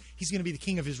of weeks. He's going to be the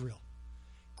king of Israel.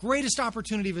 Greatest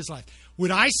opportunity of his life. Would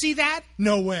I see that?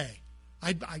 No way.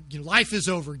 Life is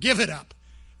over. Give it up.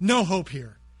 No hope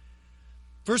here.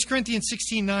 1 Corinthians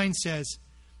 16:9 says,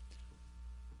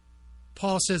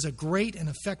 Paul says, a great and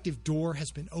effective door has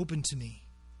been opened to me,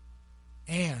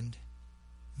 and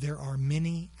there are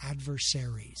many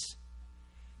adversaries.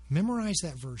 Memorize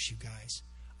that verse, you guys.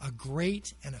 A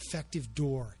great and effective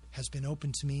door has been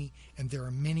opened to me, and there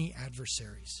are many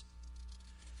adversaries.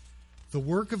 The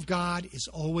work of God is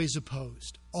always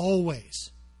opposed. Always.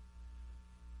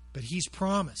 But he's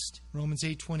promised, Romans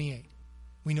 8:28.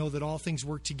 We know that all things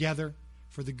work together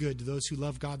for the good to those who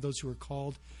love God, those who are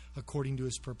called according to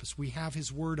his purpose. We have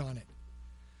his word on it,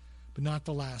 but not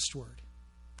the last word.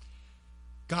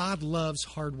 God loves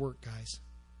hard work, guys.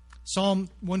 Psalm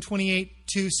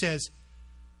 128:2 says,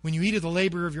 when you eat of the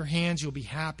labor of your hands, you'll be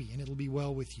happy, and it'll be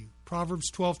well with you. Proverbs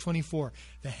 12:24,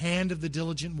 the hand of the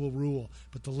diligent will rule,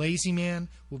 but the lazy man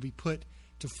will be put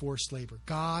to forced labor.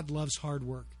 God loves hard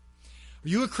work. Are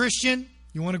you a Christian?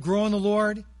 You want to grow in the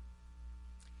Lord?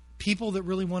 People that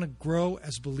really want to grow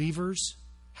as believers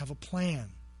have a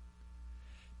plan.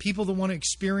 People that want to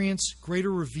experience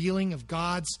greater revealing of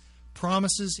God's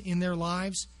promises in their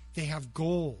lives, they have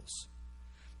goals.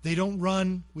 They don't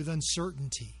run with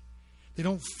uncertainty. They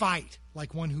don't fight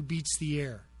like one who beats the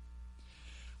air.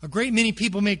 A great many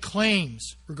people make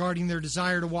claims regarding their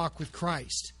desire to walk with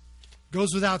Christ. It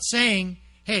goes without saying,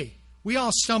 hey, we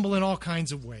all stumble in all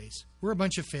kinds of ways. We're a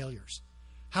bunch of failures.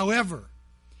 However,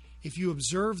 if you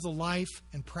observe the life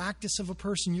and practice of a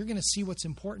person, you're going to see what's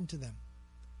important to them.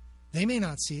 They may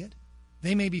not see it.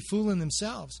 They may be fooling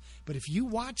themselves. But if you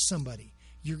watch somebody,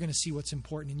 you're going to see what's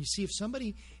important. And you see,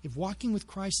 if walking with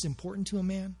Christ is important to a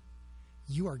man,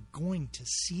 you are going to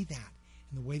see that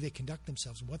in the way they conduct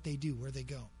themselves, what they do, where they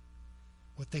go,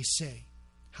 what they say,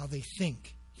 how they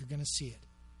think. You're going to see it.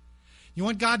 You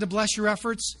want God to bless your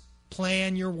efforts?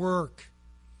 Plan your work.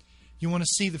 You want to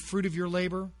see the fruit of your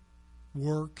labor?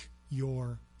 Work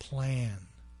your plan.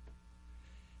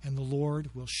 And the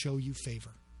Lord will show you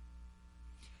favor.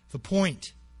 The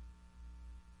point,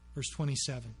 verse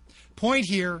 27. Point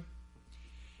here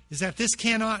is that this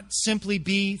cannot simply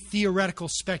be theoretical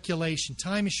speculation.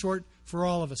 Time is short for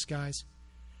all of us, guys.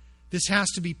 This has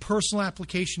to be personal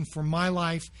application for my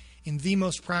life in the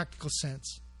most practical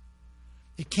sense.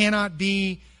 It cannot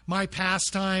be my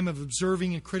pastime of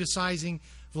observing and criticizing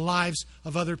the lives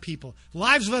of other people. The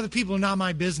lives of other people are not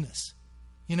my business.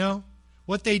 You know,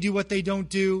 what they do, what they don't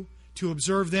do, to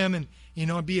observe them and,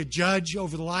 be a judge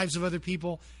over the lives of other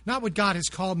people. Not what God has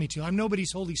called me to. I'm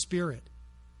nobody's Holy Spirit.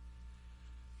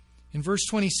 In verse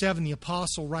 27, the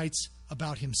apostle writes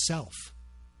about himself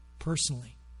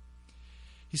personally.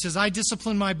 He says, I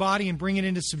discipline my body and bring it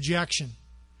into subjection,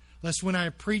 lest when I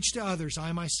preach to others,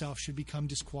 I myself should become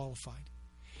disqualified.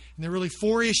 And there are really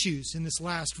four issues in this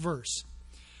last verse.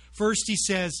 First, he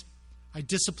says, I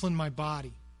discipline my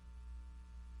body.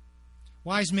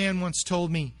 Wise man once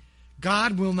told me,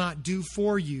 God will not do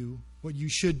for you what you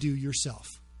should do yourself.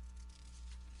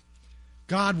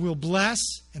 God will bless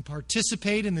and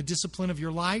participate in the discipline of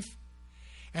your life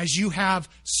as you have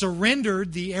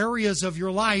surrendered the areas of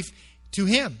your life to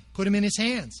Him. Put them in His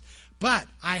hands. But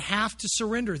I have to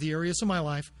surrender the areas of my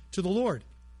life to the Lord.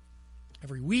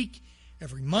 Every week,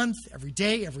 every month, every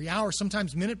day, every hour,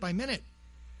 sometimes minute by minute.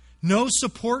 No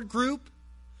support group,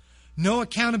 no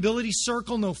accountability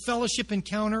circle, no fellowship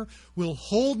encounter will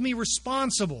hold me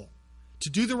responsible to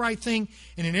do the right thing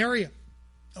in an area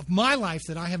of my life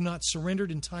that I have not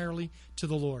surrendered entirely to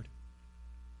the Lord.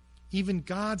 Even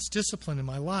God's discipline in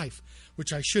my life,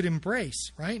 which I should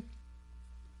embrace, right?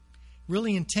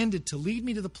 Really intended to lead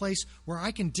me to the place where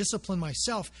I can discipline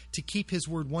myself to keep His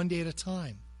word one day at a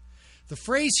time. The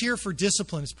phrase here for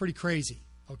discipline is pretty crazy,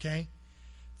 okay?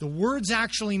 The words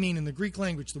actually mean in the Greek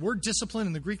language, the word discipline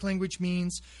in the Greek language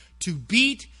means to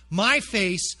beat my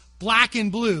face black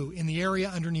and blue in the area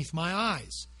underneath my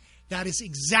eyes. That is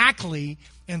exactly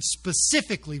and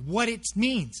specifically what it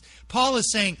means. Paul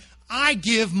is saying, I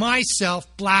give myself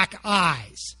black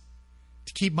eyes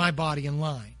to keep my body in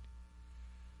line.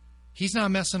 He's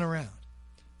not messing around.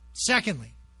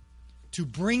 Secondly, to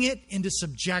bring it into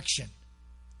subjection,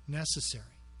 necessary.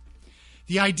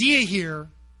 The idea here,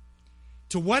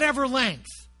 to whatever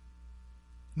length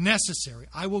necessary,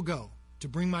 I will go to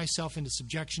bring myself into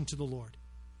subjection to the Lord.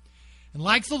 And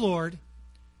like the Lord,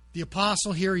 the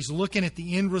apostle here, he's looking at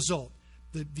the end result,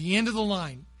 the end of the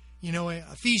line. You know,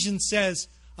 Ephesians says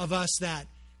of us that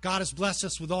God has blessed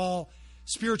us with all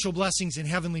spiritual blessings in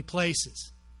heavenly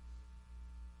places.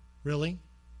 Really?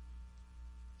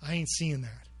 I ain't seeing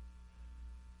that.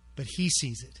 But he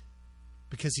sees it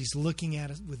because he's looking at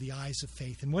it with the eyes of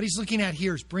faith. And what he's looking at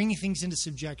here is bringing things into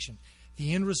subjection.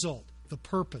 The end result, the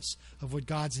purpose of what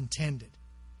God's intended.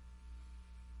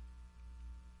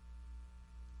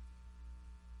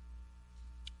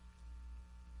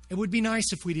 It would be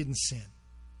nice if we didn't sin.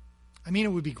 I mean, it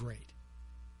would be great.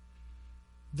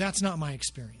 That's not my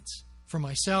experience for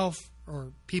myself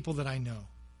or people that I know.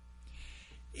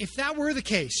 If that were the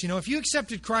case, if you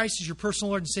accepted Christ as your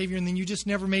personal Lord and Savior and then you just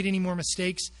never made any more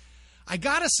mistakes, I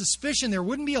got a suspicion there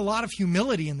wouldn't be a lot of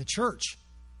humility in the church.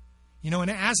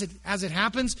 And as it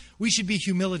happens, we should be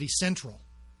humility central.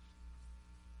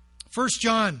 1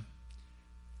 John,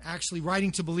 actually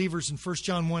writing to believers in 1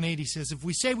 John 1:8, he says, if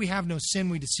we say we have no sin,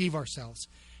 we deceive ourselves,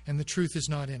 and the truth is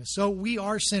not in us. So we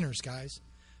are sinners, guys.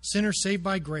 Sinners saved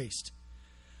by grace.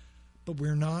 But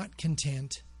we're not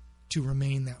content to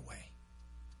remain that way.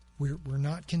 We're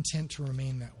not content to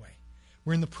remain that way.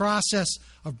 We're in the process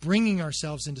of bringing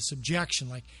ourselves into subjection,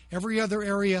 like every other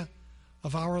area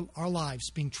of our lives,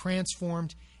 being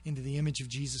transformed into the image of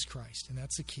Jesus Christ. And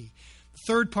that's the key. The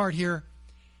third part here,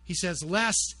 he says,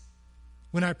 lest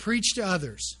when I preach to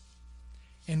others.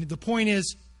 And the point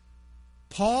is,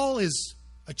 Paul is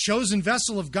a chosen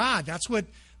vessel of God. That's what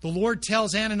the Lord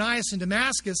tells Ananias in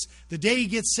Damascus the day he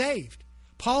gets saved.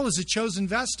 Paul is a chosen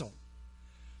vessel.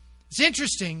 It's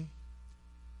interesting,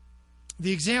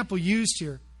 the example used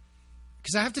here,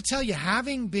 because I have to tell you,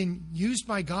 having been used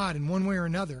by God in one way or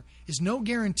another is no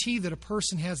guarantee that a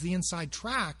person has the inside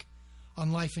track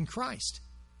on life in Christ.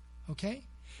 Okay?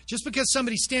 Just because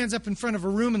somebody stands up in front of a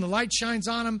room and the light shines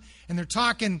on them and they're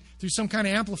talking through some kind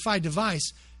of amplified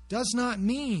device does not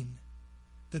mean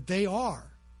that they are,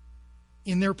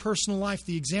 in their personal life,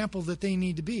 the example that they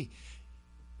need to be.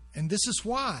 And this is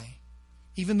why,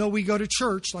 even though we go to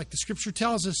church like the Scripture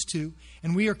tells us to,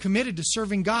 and we are committed to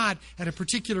serving God at a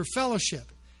particular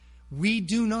fellowship, we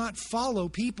do not follow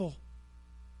people.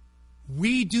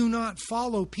 We do not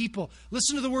follow people.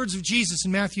 Listen to the words of Jesus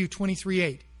in Matthew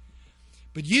 23:8.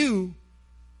 But you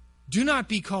do not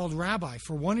be called rabbi,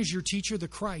 for one is your teacher, the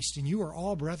Christ, and you are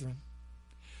all brethren.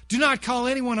 Do not call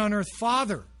anyone on earth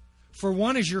father, for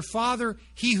one is your Father,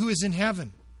 he who is in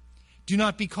heaven. Do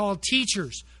not be called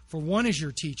teachers, for one is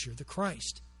your teacher, the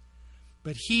Christ.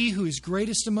 But he who is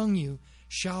greatest among you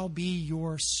shall be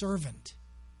your servant.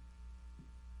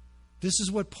 This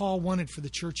is what Paul wanted for the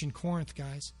church in Corinth,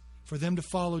 guys, for them to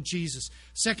follow Jesus.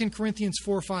 2 Corinthians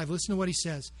 4:5, listen to what he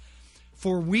says.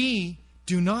 For we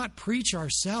do not preach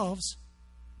ourselves,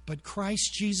 but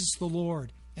Christ Jesus the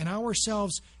Lord, and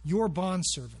ourselves your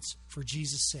bondservants for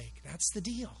Jesus' sake. That's the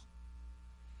deal.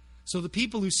 So the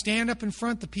people who stand up in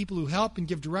front, the people who help and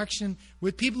give direction,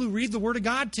 with people who read the Word of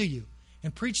God to you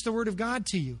and preach the Word of God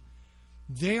to you,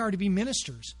 they are to be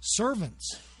ministers,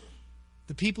 servants,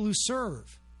 the people who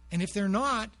serve. And if they're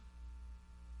not,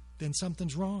 then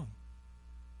something's wrong.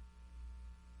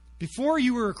 Before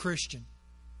you were a Christian,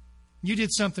 you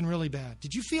did something really bad.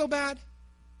 Did you feel bad?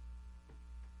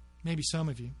 Maybe some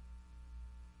of you.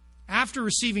 After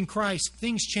receiving Christ,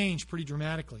 things change pretty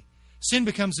dramatically. Sin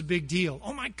becomes a big deal.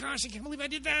 Oh my gosh, I can't believe I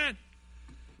did that.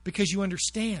 Because you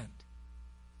understand.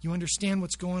 You understand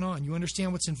what's going on. You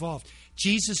understand what's involved.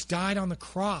 Jesus died on the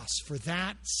cross for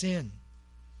that sin.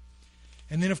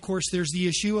 And then, of course, there's the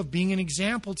issue of being an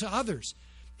example to others.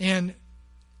 And,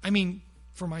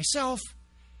 for myself,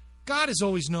 God has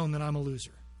always known that I'm a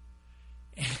loser.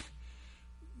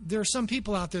 There are some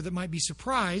people out there that might be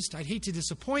surprised. I'd hate to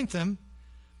disappoint them.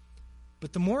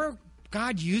 But the more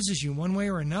God uses you one way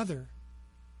or another,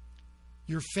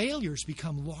 your failures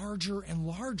become larger and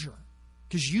larger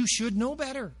because you should know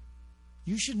better.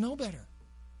 You should know better.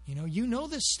 You know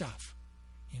this stuff.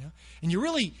 And you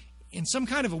really, in some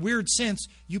kind of a weird sense,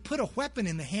 you put a weapon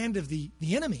in the hand of the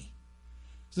enemy.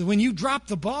 So when you drop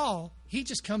the ball, he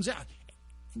just comes out.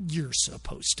 You're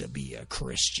supposed to be a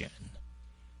Christian.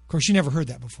 Of course, you never heard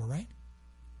that before, right?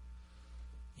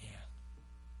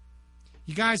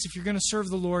 You guys, if you're going to serve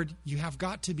the Lord, you have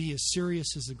got to be as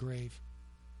serious as the grave.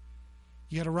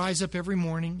 You got to rise up every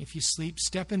morning if you sleep,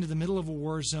 step into the middle of a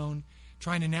war zone,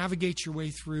 trying to navigate your way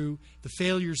through the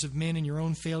failures of men and your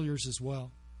own failures as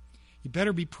well. You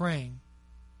better be praying.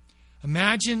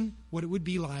 Imagine what it would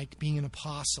be like being an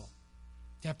apostle.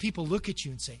 To have people look at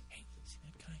you and say, hey, see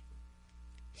that guy?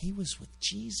 He was with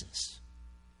Jesus.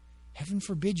 Heaven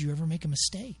forbid you ever make a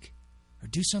mistake or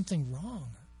do something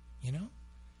wrong,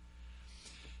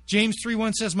 James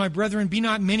 3:1 says, my brethren, be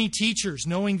not many teachers,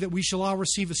 knowing that we shall all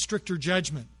receive a stricter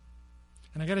judgment.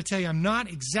 And I got to tell you, I'm not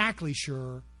exactly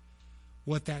sure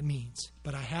what that means,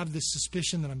 but I have this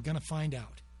suspicion that I'm going to find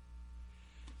out.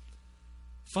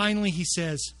 Finally, he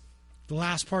says, the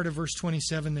last part of verse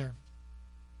 27 there,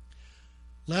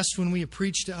 lest when we have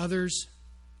preached to others,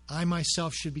 I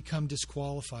myself should become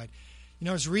disqualified.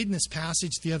 I was reading this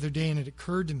passage the other day, and it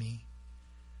occurred to me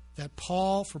that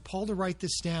for Paul to write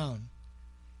this down,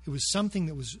 it was something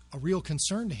that was a real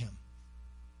concern to him.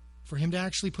 For him to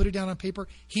actually put it down on paper,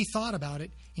 he thought about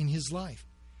it in his life.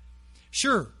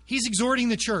 Sure, he's exhorting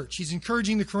the church. He's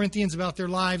encouraging the Corinthians about their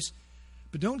lives.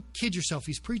 But don't kid yourself,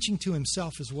 he's preaching to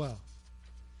himself as well.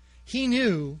 He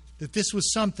knew that this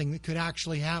was something that could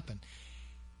actually happen.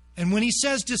 And when he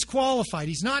says disqualified,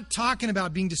 he's not talking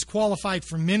about being disqualified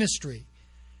from ministry.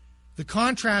 The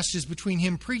contrast is between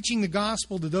him preaching the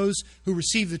gospel to those who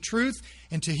receive the truth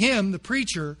and to him, the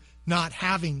preacher, not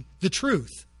having the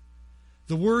truth.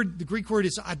 The Greek word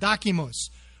is adakimos,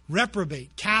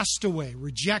 reprobate, cast away,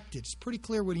 rejected. It's pretty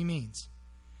clear what he means.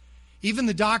 Even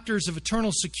the doctors of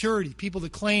eternal security, people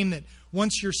that claim that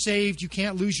once you're saved, you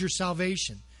can't lose your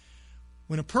salvation.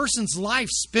 When a person's life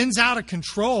spins out of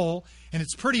control, and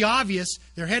it's pretty obvious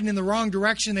they're heading in the wrong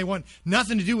direction, they want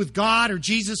nothing to do with God or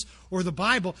Jesus or the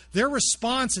Bible, their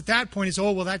response at that point is,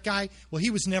 that guy, he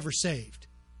was never saved.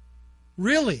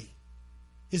 Really?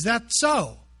 Is that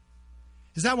so?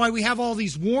 Is that why we have all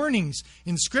these warnings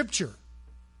in Scripture?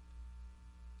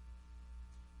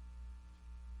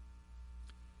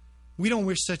 We don't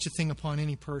wish such a thing upon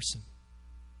any person.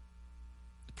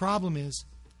 The problem is,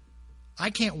 I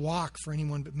can't walk for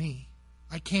anyone but me.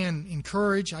 I can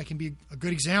encourage. I can be a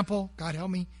good example. God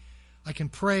help me. I can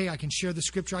pray. I can share the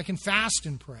Scripture. I can fast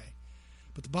and pray.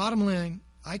 But the bottom line,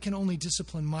 I can only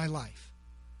discipline my life.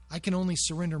 I can only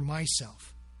surrender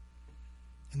myself.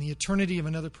 And the eternity of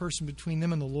another person between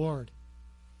them and the Lord.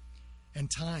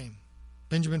 And time.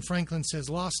 Benjamin Franklin says,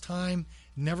 lost time,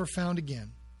 never found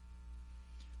again.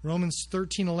 Romans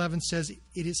 13:11 says,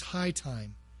 it is high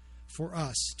time for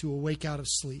us to awake out of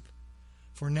sleep.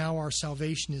 For now our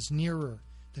salvation is nearer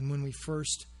than when we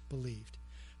first believed.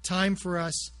 Time for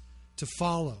us to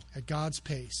follow at God's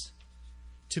pace,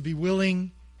 to be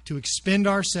willing to expend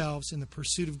ourselves in the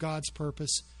pursuit of God's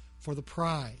purpose for the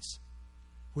prize,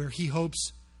 where He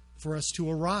hopes for us to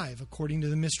arrive according to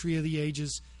the mystery of the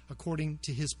ages, according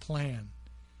to His plan,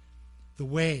 the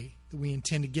way that we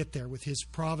intend to get there with His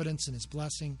providence and His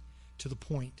blessing to the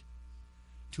point,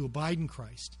 to abide in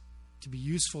Christ, to be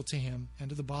useful to Him and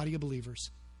to the body of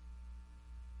believers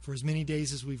for as many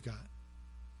days as we've got.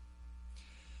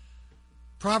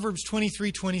 Proverbs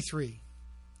 23:23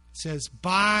 says,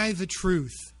 buy the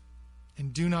truth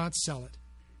and do not sell it,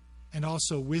 and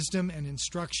also wisdom and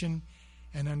instruction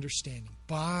and understanding.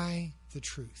 Buy the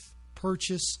truth.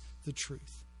 Purchase the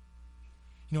truth.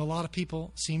 A lot of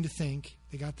people seem to think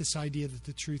they got this idea that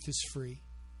the truth is free.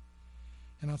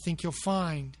 And I think you'll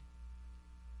find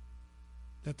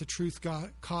that the truth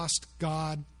cost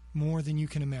God more than you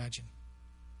can imagine.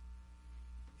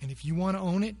 And if you want to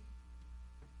own it,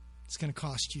 it's going to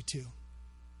cost you too.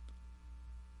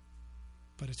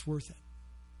 But it's worth it.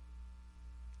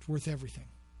 It's worth everything.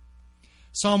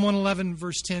 Psalm 111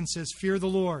 verse 10 says, fear the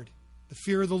Lord. The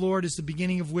fear of the Lord is the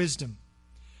beginning of wisdom.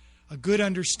 A good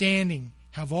understanding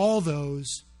have all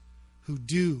those who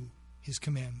do His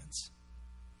commandments.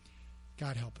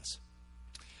 God help us.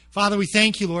 Father, we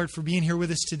thank you, Lord, for being here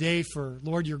with us today, for,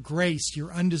 Lord, your grace,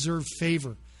 your undeserved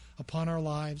favor upon our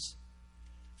lives.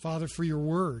 Father, for your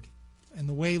word and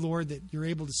the way, Lord, that you're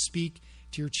able to speak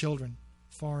to your children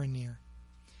far and near.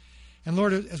 And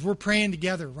Lord, as we're praying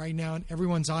together right now,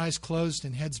 everyone's eyes closed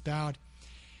and heads bowed,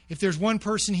 if there's one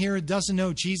person here who doesn't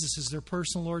know Jesus as their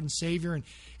personal Lord and Savior, and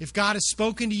if God has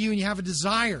spoken to you and you have a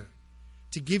desire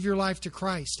to give your life to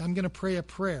Christ, I'm going to pray a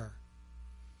prayer.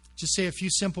 Just say a few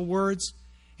simple words,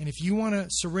 and if you want to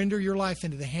surrender your life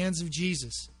into the hands of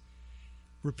Jesus,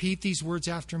 repeat these words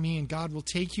after me, and God will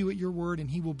take you at your word, and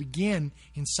He will begin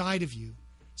inside of you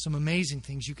some amazing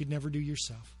things you could never do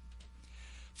yourself.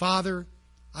 Father,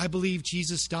 I believe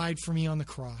Jesus died for me on the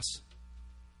cross.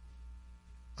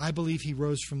 I believe He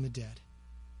rose from the dead.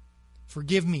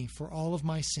 Forgive me for all of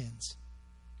my sins.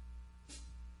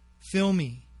 Fill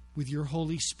me with your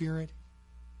Holy Spirit.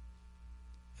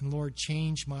 And Lord,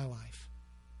 change my life.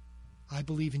 I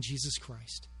believe in Jesus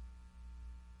Christ.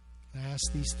 And I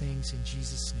ask these things in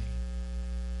Jesus'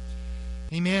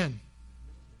 name. Amen.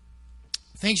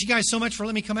 Thanks you guys so much for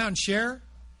letting me come out and share.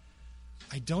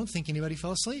 I don't think anybody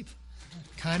fell asleep.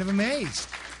 Kind of amazed.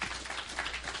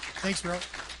 Thanks, bro.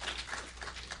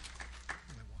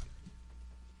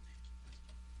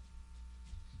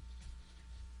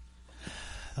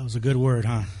 That was a good word,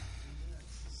 huh?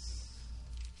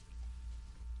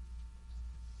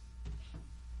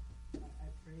 I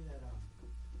pray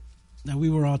that we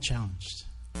were all challenged.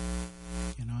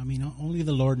 mean, only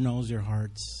the Lord knows your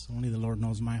hearts. Only the Lord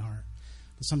knows my heart.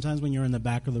 But sometimes when you're in the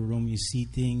back of the room, you see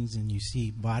things and you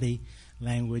see body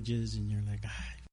languages, and you're like,